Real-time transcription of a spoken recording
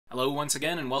Hello once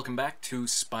again, and welcome back to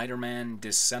Spider-Man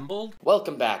Dissembled.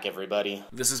 Welcome back, everybody.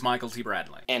 This is Michael T.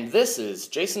 Bradley. And this is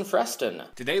Jason Freston.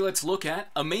 Today let's look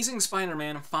at Amazing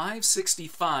Spider-Man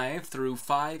 565 through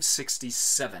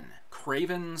 567,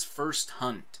 Kraven's First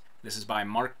Hunt. This is by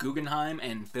Marc Guggenheim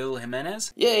and Phil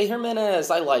Jimenez. Yay,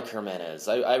 Jimenez! I like Jimenez.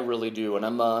 I really do. And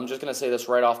I'm just going to say this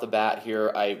right off the bat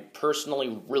here. I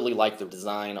personally really like the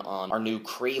design on our new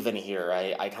Kraven here.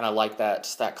 I kind of like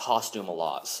that costume a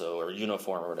lot, or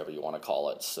uniform or whatever you want to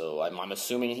call it. So I'm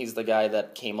assuming he's the guy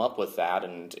that came up with that,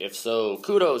 and if so,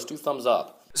 kudos, 2 thumbs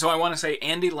up. So I want to say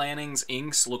Andy Lanning's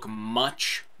inks look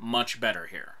much better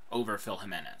here over Phil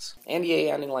Jimenez.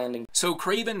 Andy Landing. So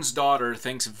Kraven's daughter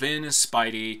thinks Vin is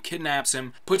Spidey, kidnaps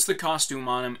him, puts the costume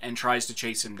on him, and tries to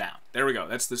chase him down. There we go.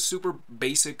 That's the super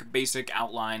basic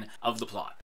outline of the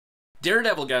plot.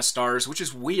 Daredevil guest stars, which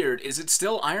is weird. Is it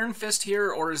still Iron Fist here,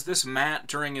 or is this Matt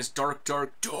during his dark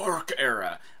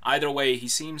era? Either way, he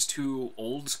seems too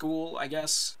old school, I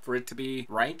guess, for it to be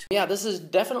right. Yeah, this is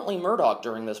definitely Murdoch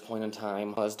during this point in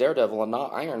time as Daredevil and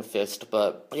not Iron Fist,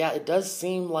 but yeah, it does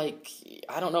seem like,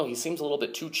 I don't know, he seems a little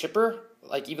bit too chipper.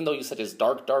 Like, even though you said his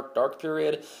dark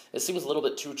period, it seems a little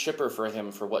bit too chipper for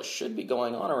him for what should be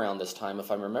going on around this time,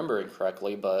 if I'm remembering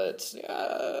correctly, but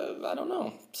I don't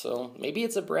know. So maybe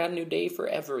it's a brand new day for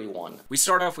everyone. We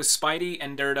start off with Spidey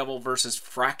and Daredevil versus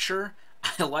Fracture.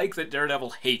 I like that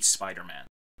Daredevil hates Spider-Man.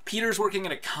 Peter's working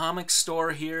at a comic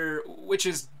store here, which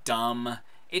is dumb.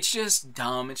 It's just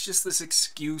dumb. It's just this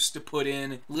excuse to put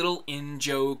in little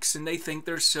in-jokes, and they think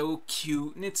they're so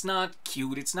cute, and it's not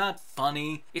cute. It's not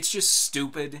funny. It's just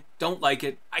stupid. Don't like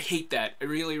it. I hate that. I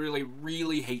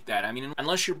really hate that. I mean,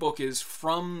 unless your book is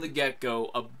from the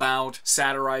get-go about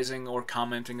satirizing or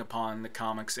commenting upon the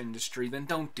comics industry, then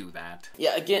don't do that.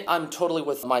 Yeah, again, I'm totally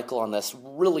with Michael on this.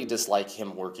 Really dislike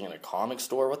him working in a comic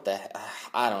store. What the heck?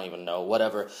 I don't even know.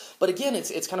 Whatever. But again,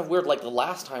 it's kind of weird. Like, the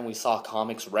last time we saw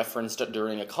comics referenced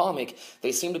during a comic,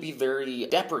 they seem to be very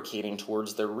deprecating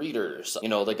towards their readers. You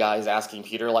know, the guy's asking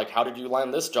Peter, like, how did you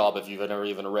land this job if you've never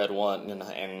even read one?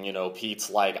 And you know, Pete's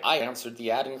like, I answered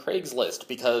the ad in Craigslist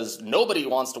because nobody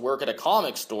wants to work at a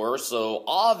comic store, so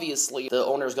obviously the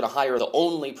owner's gonna hire the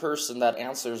only person that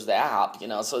answers the app, you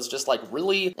know, so it's just like,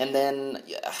 really? And then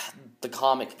the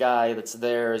comic guy that's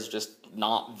there is just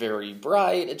not very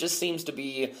bright. It just seems to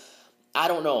be, I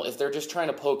don't know, if they're just trying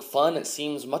to poke fun, it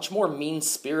seems much more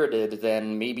mean-spirited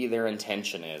than maybe their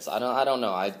intention is. I don't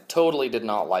know. I totally did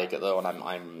not like it, though,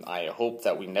 and I hope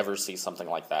that we never see something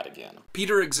like that again.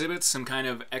 Peter exhibits some kind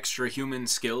of extra human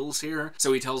skills here,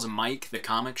 so he tells Mike, the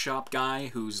comic shop guy,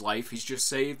 whose life he's just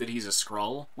saved, that he's a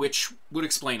Skrull, which would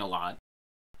explain a lot.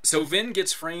 So Vin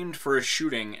gets framed for a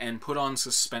shooting and put on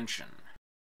suspension.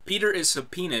 Peter is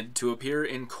subpoenaed to appear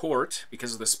in court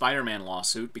because of the Spider-Man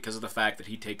lawsuit, because of the fact that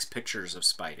he takes pictures of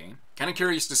Spidey. Kind of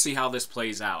curious to see how this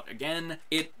plays out. Again,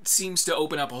 it seems to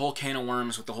open up a whole can of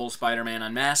worms with the whole Spider-Man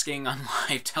unmasking on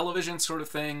live television sort of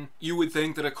thing. You would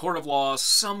think that a court of law,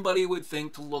 somebody would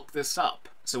think to look this up.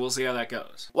 So we'll see how that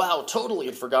goes. Wow, totally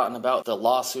had forgotten about the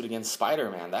lawsuit against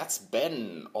Spider-Man. That's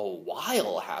been a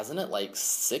while, hasn't it? Like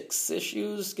 6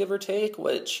 issues, give or take,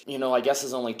 which, you know, I guess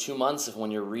is only 2 months when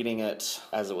you're reading it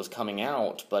as it was coming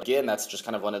out. But again, that's just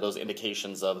kind of one of those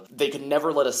indications of they could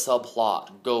never let a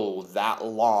subplot go that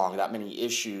long, that many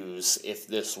issues, if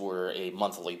this were a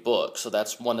monthly book. So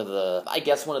that's one of the, I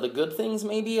guess, one of the good things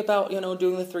maybe about, you know,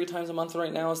 doing the 3 times a month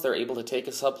right now is they're able to take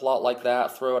a subplot like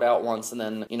that, throw it out once, and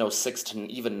then, you know, 6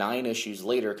 to even 9 issues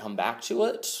later come back to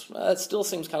it. It still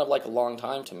seems kind of like a long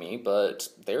time to me, but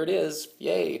there it is.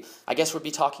 Yay. I guess we'll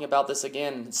be talking about this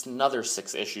again. It's another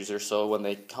 6 issues or so when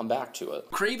they come back to it.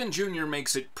 Kraven Jr.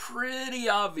 makes it pretty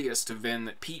obvious to Vin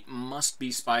that Pete must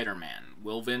be Spider-Man.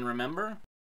 Will Vin remember?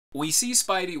 We see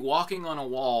Spidey walking on a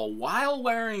wall while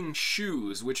wearing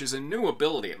shoes, which is a new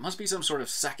ability. It must be some sort of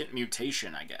second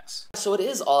mutation, I guess. So it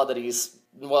is odd that he's,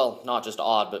 well, not just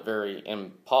odd, but very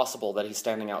impossible that he's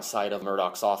standing outside of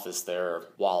Murdoch's office there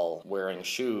while wearing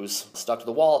shoes stuck to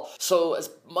the wall. So as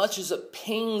much as it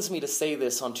pains me to say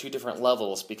this on 2 different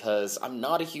levels, because I'm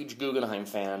not a huge Guggenheim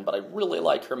fan, but I really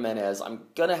like Jimenez, I'm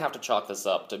gonna have to chalk this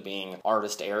up to being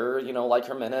artist error, you know, like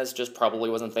Jimenez just probably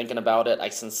wasn't thinking about it. I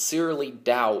sincerely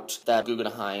doubt that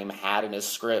Guggenheim had in his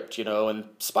script, you know, and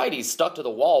Spidey's stuck to the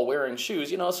wall wearing shoes,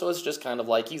 you know, so it's just kind of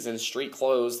like he's in street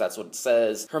clothes, that's what it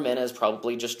says. Jimenez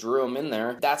probably just drew him in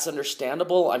there. That's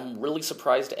understandable. I'm really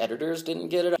surprised editors didn't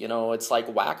get it. You know, it's like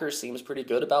Wacker seems pretty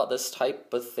good about this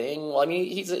type of thing. Well, I mean,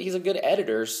 he's a good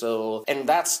editor, so... And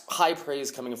that's high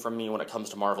praise coming from me when it comes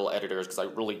to Marvel editors, because I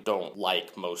really don't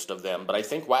like most of them, but I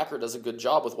think Wacker does a good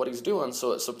job with what he's doing,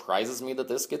 so it surprises me that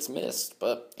this gets missed.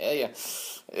 But, yeah.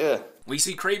 We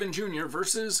see Kraven Jr.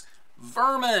 versus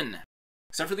Vermin!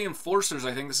 Except for the Enforcers,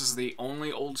 I think this is the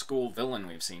only old-school villain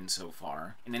we've seen so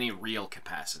far, in any real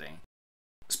capacity.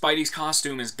 Spidey's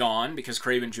costume is gone, because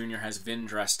Kraven Jr. has Vin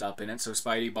dressed up in it, so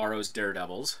Spidey borrows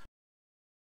Daredevil's.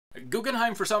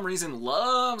 Guggenheim, for some reason,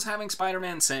 loves having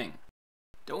Spider-Man sing.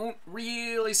 Don't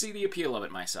really see the appeal of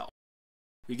it myself.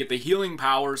 We get the healing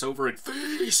powers over at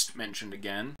Feast mentioned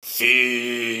again.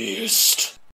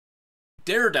 Feast!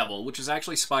 Daredevil, which is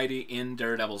actually Spidey in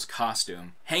Daredevil's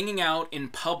costume, hanging out in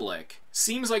public,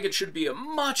 seems like it should be a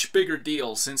much bigger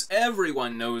deal since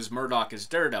everyone knows Murdock is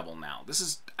Daredevil now. This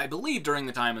is, I believe, during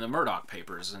the time of the Murdock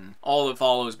Papers, and all that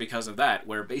follows because of that,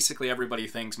 where basically everybody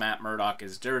thinks Matt Murdock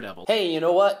is Daredevil. Hey, you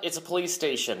know what? It's a police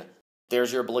station.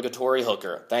 There's your obligatory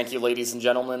hooker. Thank you, ladies and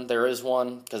gentlemen. There is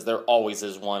one, because there always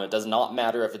is one. It does not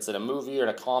matter if it's in a movie or in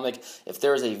a comic. If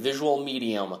there is a visual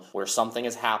medium where something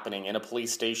is happening in a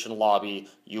police station lobby,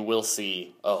 you will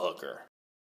see a hooker.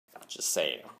 Just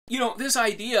saying. You know, this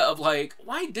idea of, like,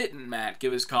 why didn't Matt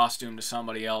give his costume to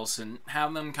somebody else and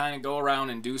have them kind of go around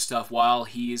and do stuff while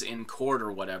he's in court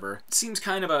or whatever? It seems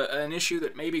kind of an issue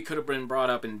that maybe could have been brought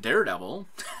up in Daredevil,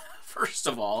 first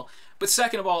of all. But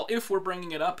second of all, if we're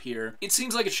bringing it up here, it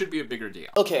seems like it should be a bigger deal.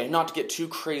 Okay, not to get too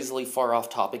crazily far off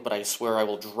topic, but I swear I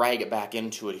will drag it back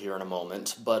into it here in a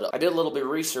moment. But I did a little bit of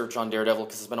research on Daredevil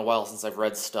because it's been a while since I've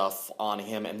read stuff on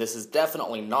him, and this is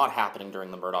definitely not happening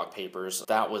during the Murdock Papers.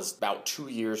 That was about 2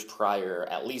 years prior,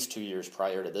 at least 2 years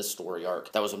prior to this story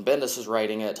arc. That was when Bendis was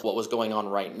writing it. What was going on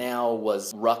right now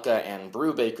was Rucka and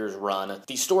Brubaker's run.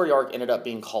 The story arc ended up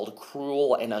being called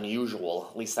Cruel and Unusual.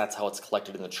 At least that's how it's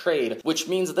collected in the trade, which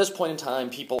means at this point in time,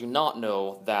 people do not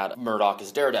know that Murdock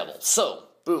is Daredevil. So,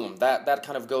 boom, that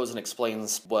kind of goes and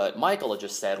explains what Michael had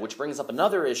just said, which brings up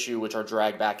another issue which are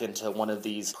dragged back into one of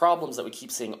these problems that we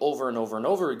keep seeing over and over and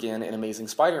over again in Amazing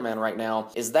Spider-Man right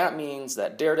now, is that means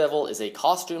that Daredevil is a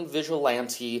costumed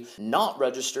vigilante, not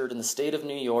registered in the state of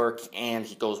New York, and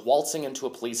he goes waltzing into a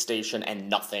police station and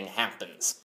nothing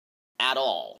happens. At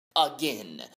all.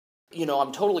 Again. You know,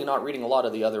 I'm totally not reading a lot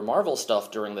of the other Marvel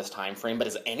stuff during this time frame, but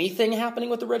is anything happening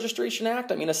with the Registration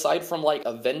Act? I mean, aside from, like,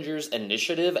 Avengers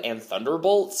Initiative and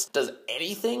Thunderbolts, does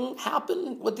anything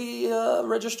happen with the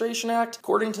Registration Act?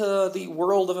 According to the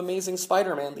world of Amazing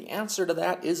Spider-Man, the answer to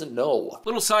that is no.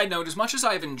 Little side note, as much as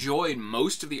I've enjoyed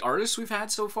most of the artists we've had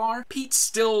so far, Pete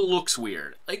still looks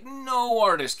weird. Like, no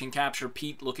artist can capture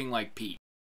Pete looking like Pete.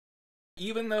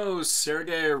 Even though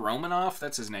Sergei Romanov,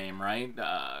 that's his name, right?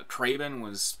 Kraven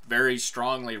was very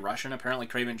strongly Russian. Apparently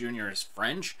Kraven Jr. is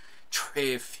French.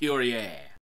 Très furieux.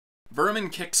 Vermin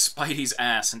kicks Spidey's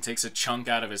ass and takes a chunk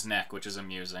out of his neck, which is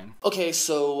amusing. Okay,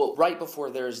 so right before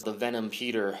there's the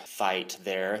Venom-Peter fight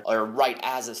there, or right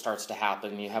as it starts to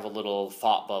happen, you have a little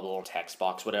thought bubble, text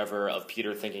box, whatever, of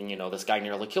Peter thinking, you know, this guy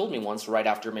nearly killed me once right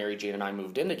after Mary Jane and I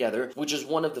moved in together, which is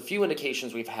one of the few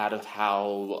indications we've had of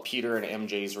how Peter and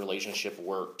MJ's relationship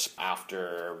worked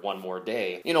after One More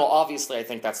Day. You know, obviously I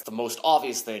think that's the most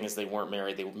obvious thing is they weren't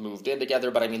married, they moved in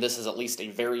together, but I mean, this is at least a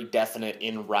very definite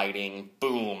in writing,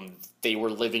 boom, they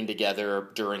were living together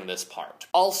during this part.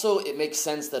 Also, it makes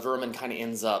sense that Vermin kind of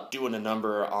ends up doing a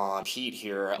number on Pete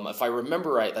here. If I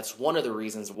remember right, that's one of the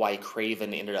reasons why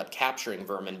Kraven ended up capturing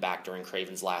Vermin back during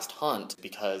Kraven's last hunt,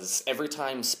 because every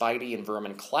time Spidey and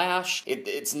Vermin clash,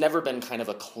 it's never been kind of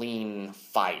a clean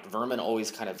fight. Vermin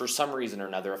always kind of, for some reason or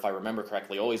another, if I remember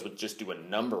correctly, always would just do a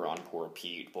number on poor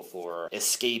Pete before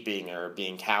escaping or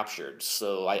being captured.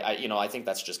 So I think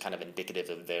that's just kind of indicative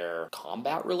of their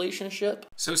combat relationship.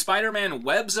 So Spider-Man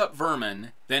webs up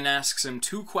Vermin, then asks him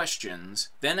 2 questions,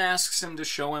 then asks him to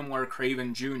show him where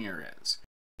Kraven Jr. is.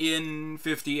 In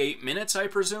 58 minutes, I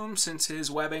presume, since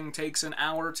his webbing takes an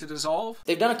hour to dissolve?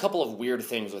 They've done a couple of weird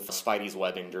things with Spidey's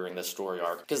webbing during this story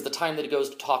arc, because the time that he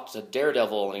goes to talk to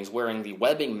Daredevil and he's wearing the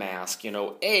webbing mask, you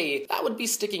know, that would be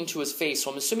sticking to his face, so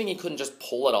I'm assuming he couldn't just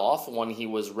pull it off when he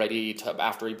was ready to,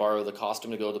 after he borrowed the costume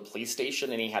to go to the police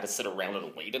station, and he had to sit around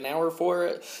and wait an hour for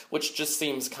it, which just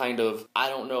seems kind of, I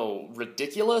don't know,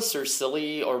 ridiculous or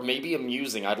silly, or maybe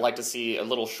amusing. I'd like to see a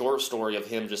little short story of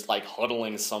him just, like,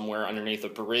 huddling somewhere underneath a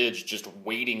bridge, just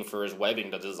waiting for his webbing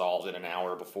to dissolve in an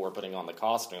hour before putting on the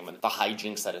costume, and the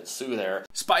hijinks that ensue there.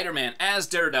 Spider-Man as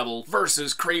Daredevil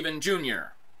versus Kraven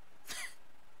Jr.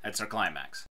 That's our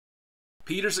climax.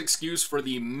 Peter's excuse for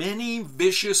the many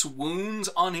vicious wounds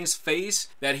on his face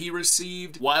that he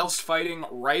received whilst fighting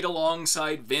right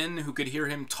alongside Vin, who could hear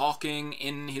him talking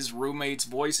in his roommate's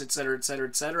voice, etc., etc.,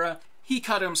 etc. He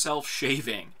cut himself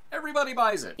shaving. Everybody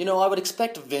buys it. You know, I would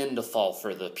expect Vin to fall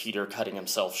for the Peter cutting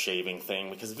himself shaving thing,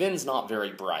 because Vin's not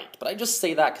very bright, but I just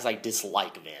say that because I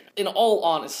dislike Vin. In all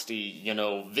honesty, you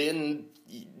know, Vin,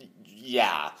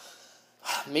 yeah.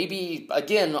 Maybe,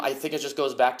 again, I think it just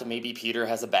goes back to maybe Peter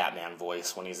has a Batman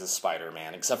voice when he's a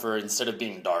Spider-Man, except for instead of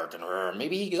being dark and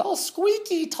maybe he's all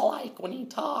squeaky to like when he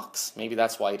talks. Maybe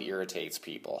that's why it irritates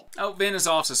people. Oh, Vin is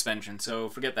off suspension, so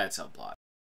forget that subplot.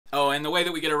 Oh, and the way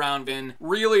that we get around Vin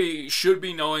really should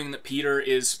be knowing that Peter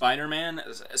is Spider-Man.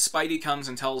 Spidey comes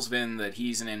and tells Vin that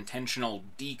he's an intentional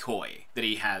decoy that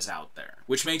he has out there,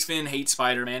 which makes Vin hate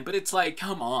Spider-Man, but it's like,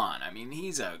 come on, I mean,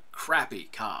 he's a crappy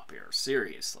cop here,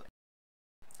 seriously.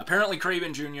 Apparently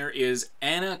Kraven Jr. is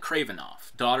Anna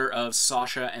Kravinoff, daughter of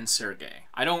Sasha and Sergei.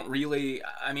 I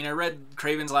read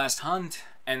Kraven's Last Hunt,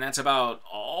 and that's about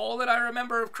all that I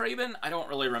remember of Kraven. I don't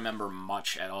really remember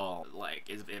much at all. Like,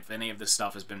 if any of this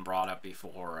stuff has been brought up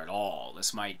before at all,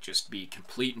 this might just be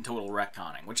complete and total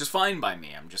retconning, which is fine by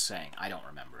me. I'm just saying, I don't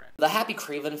remember it. The Happy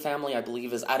Kraven family, I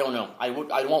believe, is, I don't know, I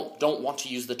don't want to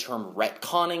use the term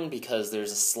retconning because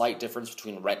there's a slight difference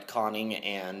between retconning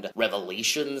and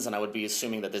revelations, and I would be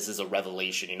assuming that this is a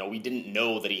revelation. You know, we didn't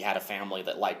know that he had a family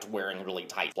that liked wearing really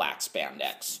tight black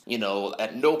spandex. You know,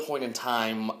 at no point in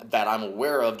time that I'm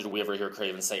aware of did we ever hear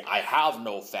Kraven say, I have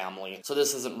no family. So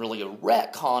this isn't really a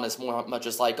retcon, it's more much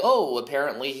as like, oh,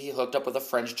 apparently he hooked up with a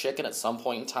French chick and at some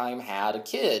point in time had a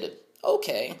kid.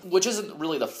 Okay. Which isn't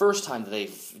really the first time that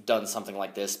they've done something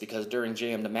like this, because during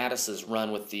J.M. DeMatteis's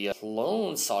run with the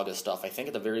Clone Saga stuff, I think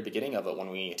at the very beginning of it,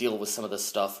 when we deal with some of the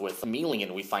stuff with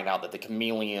Chameleon, we find out that the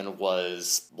Chameleon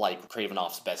was, like,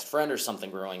 Kravinoff's best friend or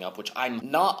something growing up, which I'm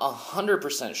not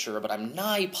 100% sure, but I'm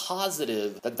nigh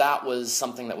positive that that was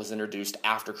something that was introduced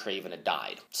after Kraven had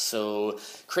died. So,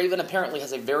 Kraven apparently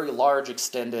has a very large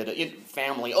extended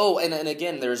family. Oh, and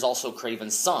again, there's also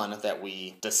Kraven's son that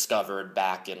we discovered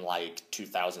back in, like,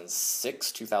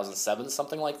 2006, 2007,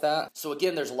 something like that. So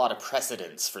again, there's a lot of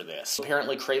precedence for this.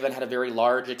 Apparently Kraven had a very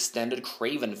large extended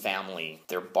Kraven family.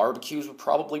 Their barbecues were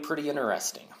probably pretty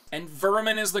interesting. And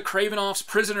Vermin is the Kravinoff's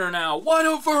prisoner now. What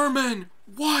a vermin!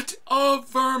 What a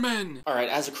vermin! Alright,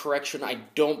 as a correction, I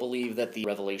don't believe that the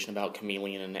revelation about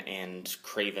Chameleon and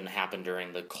Kraven happened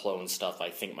during the clone stuff. I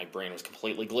think my brain was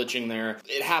completely glitching there.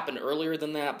 It happened earlier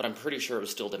than that, but I'm pretty sure it was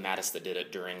still DeMatteis that did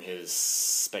it during his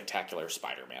spectacular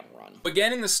Spider-Man run.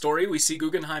 Again, in the story, we see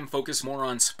Guggenheim focus more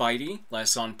on Spidey,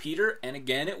 less on Peter, and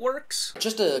again, it works.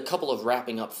 Just a couple of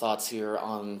wrapping up thoughts here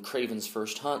on Kraven's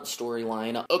First Hunt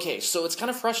storyline. Okay, so it's kind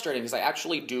of frustrating because I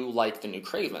actually do like the new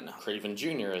Kraven. Kraven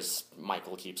Jr., as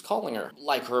Michael keeps calling her.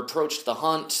 Like, her approach to the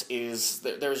hunt is,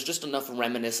 there's just enough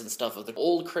reminiscent stuff of the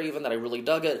old Kraven that I really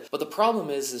dug it. But the problem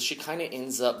is she kind of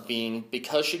ends up being,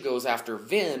 because she goes after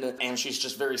Vin, and she's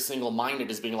just very single-minded,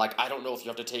 as being like, I don't know if you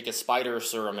have to take a spider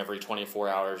serum every 24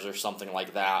 hours or something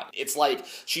like that. It's like,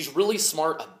 she's really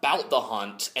smart about the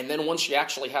hunt, and then once she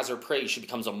actually has her prey, she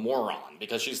becomes a moron,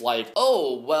 because she's like,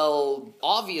 oh, well,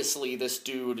 obviously this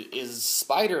dude is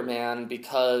Spider-Man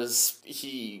because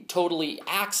he totally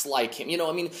acts like him. You know,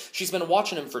 I mean, she's been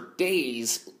watching him for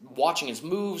days, watching his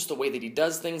moves, the way that he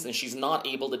does things, and she's not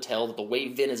able to tell that the way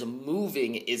Vin is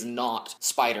moving is not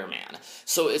Spider-Man.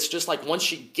 So it's just like, once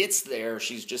she gets there,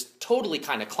 she's just totally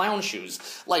kind of clown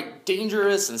shoes. Like,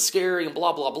 dangerous and scary and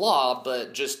blah, blah, blah,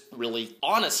 but just really,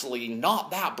 honestly,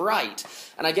 not that bright.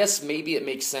 And I guess maybe it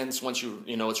makes sense once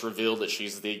it's revealed that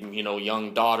she's the,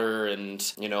 young daughter,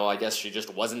 and, I guess she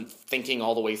just wasn't thinking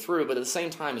all the way through, but at the same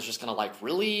time, it's just kind of like,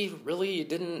 really,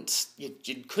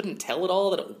 you couldn't tell at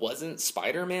all that it wasn't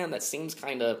Spider-Man? That seems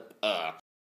kind of,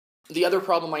 The other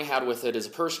problem I had with it is a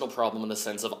personal problem in the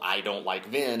sense of I don't like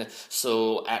Vin,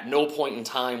 so at no point in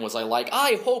time was I like,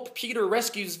 I hope Peter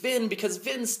rescues Vin because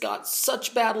Vin's got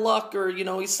such bad luck, or,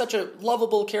 he's such a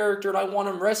lovable character and I want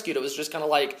him rescued. It was just kind of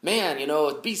like, man,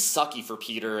 it'd be sucky for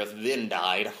Peter if Vin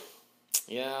died.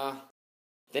 Yeah.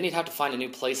 Then he'd have to find a new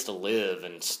place to live,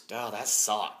 and, that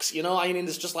sucks.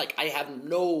 It's just like, I have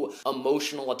no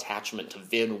emotional attachment to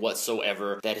Vin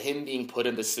whatsoever, that him being put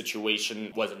in this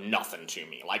situation was nothing to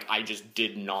me. Like, I just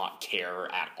did not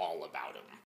care at all about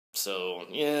him. So,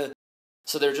 yeah.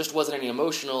 So there just wasn't any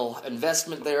emotional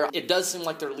investment there. It does seem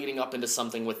like they're leading up into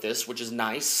something with this, which is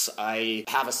nice. I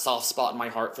have a soft spot in my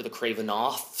heart for the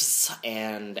Kravinoffs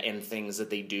and things that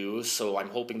they do, so I'm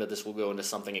hoping that this will go into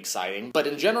something exciting. But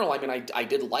in general, I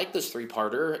did like this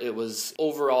three-parter. It was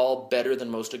overall better than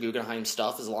most of Guggenheim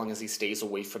stuff, as long as he stays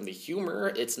away from the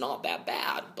humor. It's not that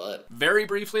bad, but... Very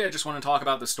briefly, I just want to talk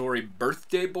about the story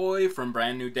Birthday Boy from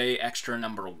Brand New Day Extra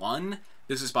 #1.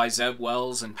 This is by Zeb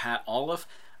Wells and Pat Oliffe.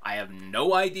 I have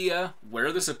no idea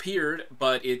where this appeared,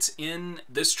 but it's in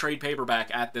this trade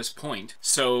paperback at this point,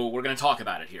 so we're going to talk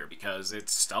about it here, because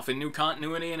it's stuff in New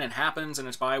Continuity, and it happens, and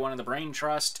it's by one of the Brain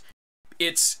Trust.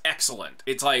 It's excellent.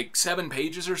 It's like 7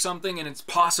 pages or something, and it's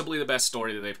possibly the best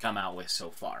story that they've come out with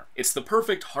so far. It's the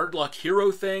perfect hard luck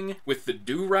hero thing with the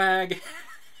do-rag.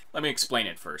 Let me explain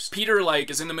it first. Peter,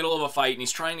 like, is in the middle of a fight, and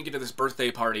he's trying to get to this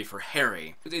birthday party for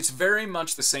Harry. It's very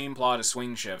much the same plot as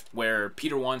Swing Shift, where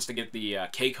Peter wants to get the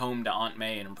cake home to Aunt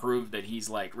May and prove that he's,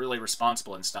 like, really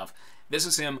responsible and stuff. This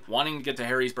is him wanting to get to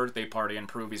Harry's birthday party and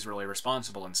prove he's really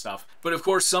responsible and stuff. But of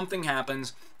course, something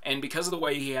happens, and because of the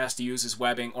way he has to use his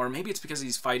webbing, or maybe it's because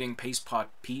he's fighting Paste Pot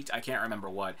Pete, I can't remember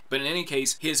what, but in any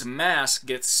case, his mask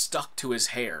gets stuck to his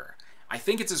hair. I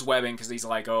think it's his webbing, because he's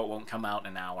like, oh, it won't come out in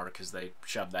an hour, because they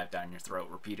shove that down your throat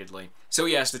repeatedly. So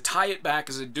he has to tie it back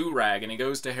as a do-rag, and he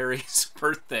goes to Harry's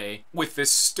birthday with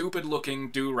this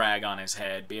stupid-looking do-rag on his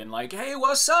head, being like, hey,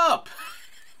 what's up?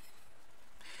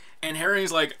 And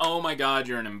Harry's like, oh my god,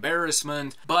 you're an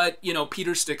embarrassment. But, you know,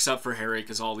 Peter sticks up for Harry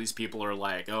because all these people are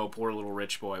like, oh, poor little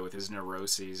rich boy with his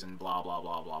neuroses and blah, blah,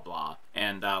 blah, blah, blah.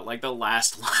 And, like, the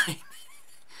last line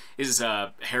is,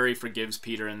 Harry forgives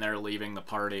Peter and they're leaving the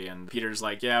party. And Peter's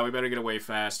like, yeah, we better get away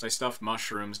fast. I stuffed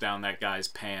mushrooms down that guy's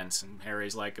pants. And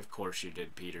Harry's like, of course you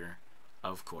did, Peter.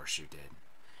 Of course you did.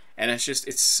 And it's just,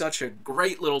 it's such a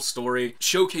great little story.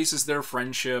 Showcases their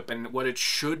friendship and what it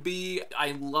should be.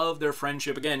 I love their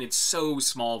friendship. Again, it's so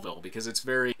Smallville because it's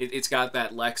very, it's got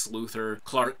that Lex Luthor,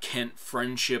 Clark Kent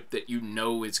friendship that you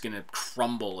know is going to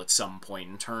crumble at some point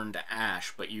and turn to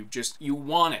ash, but you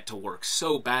want it to work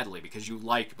so badly because you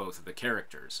like both of the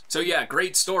characters. So yeah,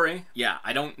 great story. Yeah,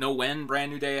 I don't know when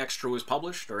Brand New Day Extra was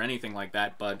published or anything like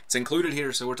that, but it's included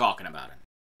here, so we're talking about it.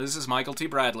 This is Michael T.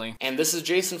 Bradley. And this is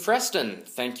Jason Freston.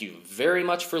 Thank you very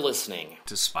much for listening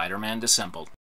to Spider-Man Dissembled.